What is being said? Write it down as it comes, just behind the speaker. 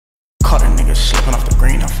slipping off the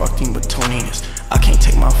green, I fucked him Batuninas. I can't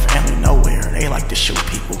take my family nowhere, they like to shoot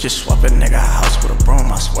people. Just swap a nigga house with a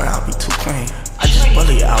broom, I swear I'll be too clean. I just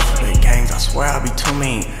bully alphabet gangs, I swear I'll be too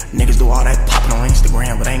mean. Niggas do all that popping on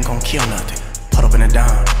Instagram, but ain't gon' kill nothing. Put up in a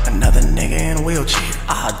dime, another nigga in a wheelchair.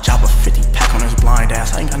 I drop a 50 pack on his blind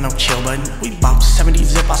ass, I ain't got no chill button. We bop 70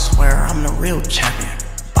 zip, I swear I'm the real champion.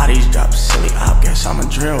 Bodies drop silly, I guess I'm a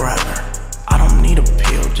drill rapper. I don't need a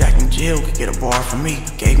pill, Jack and Jill could get a bar from me.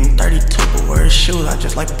 Gave him 32, but wear his shoes, I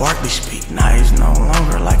just like Barkley speak. Now he's no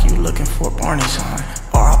longer like you looking for a Barney sign.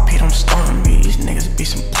 R.I.P. don't starving me, these niggas be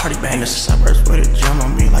some party bang. In the suburbs with a drum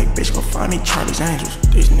on me, like bitch go find me Charlie's Angels.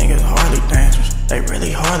 These niggas Harley dancers, they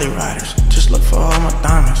really Harley riders. Just look for all my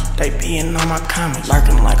diamonds, they be in all my comments.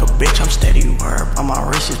 Lurking like a bitch, I'm steady Reverb, all my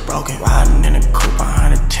wrist is broken. Riding in a coupe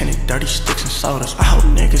behind a tinted, dirty sticks and sodas. I hope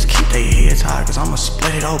niggas keep their heads high, cause I'ma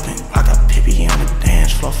split it open. I got Pippi on the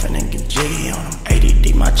dance floor, finna get jiggy on them.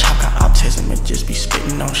 ADD, my chop got autism, it just be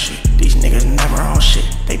spitting on shit. These niggas never on shit,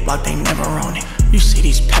 they block, they never on it. You see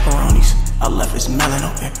these pepperonis, I left his melon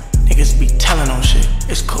open. Niggas be telling on shit,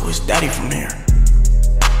 it's cool, it's daddy from there.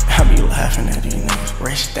 I be laughing at these niggas,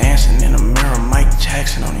 rich dancing in the mirror, Mike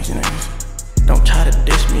Jackson on these niggas. Don't try to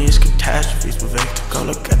diss me, it's catastrophes with Victor. Go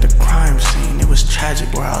look at the crime scene, it was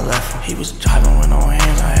tragic where I left him. He was driving with no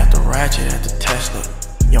hands, I had to ratchet at the Tesla.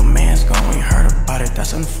 Your man's gone, we heard about it,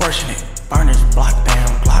 that's unfortunate. Burn his block down,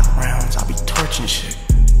 Glock rounds, I be torching shit.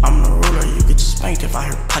 I'm the ruler, you get spanked if I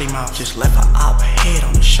hear potty mouth. Just left a op head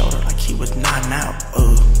on his shoulder like he was nodding out.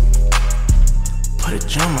 Put a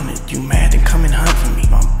drum on it, you mad, then come and hunt for me.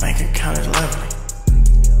 My bank account is lovely.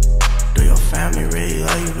 Do your family really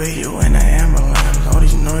love you, baby? You in the ambulance, all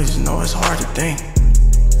these noises, know it's hard to think.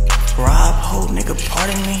 Rob, whole nigga,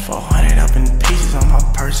 pardon me. 400 up in pieces on my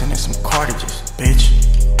person and some cartridges, bitch.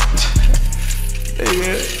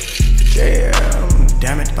 Damn,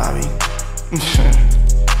 damn it, Bobby.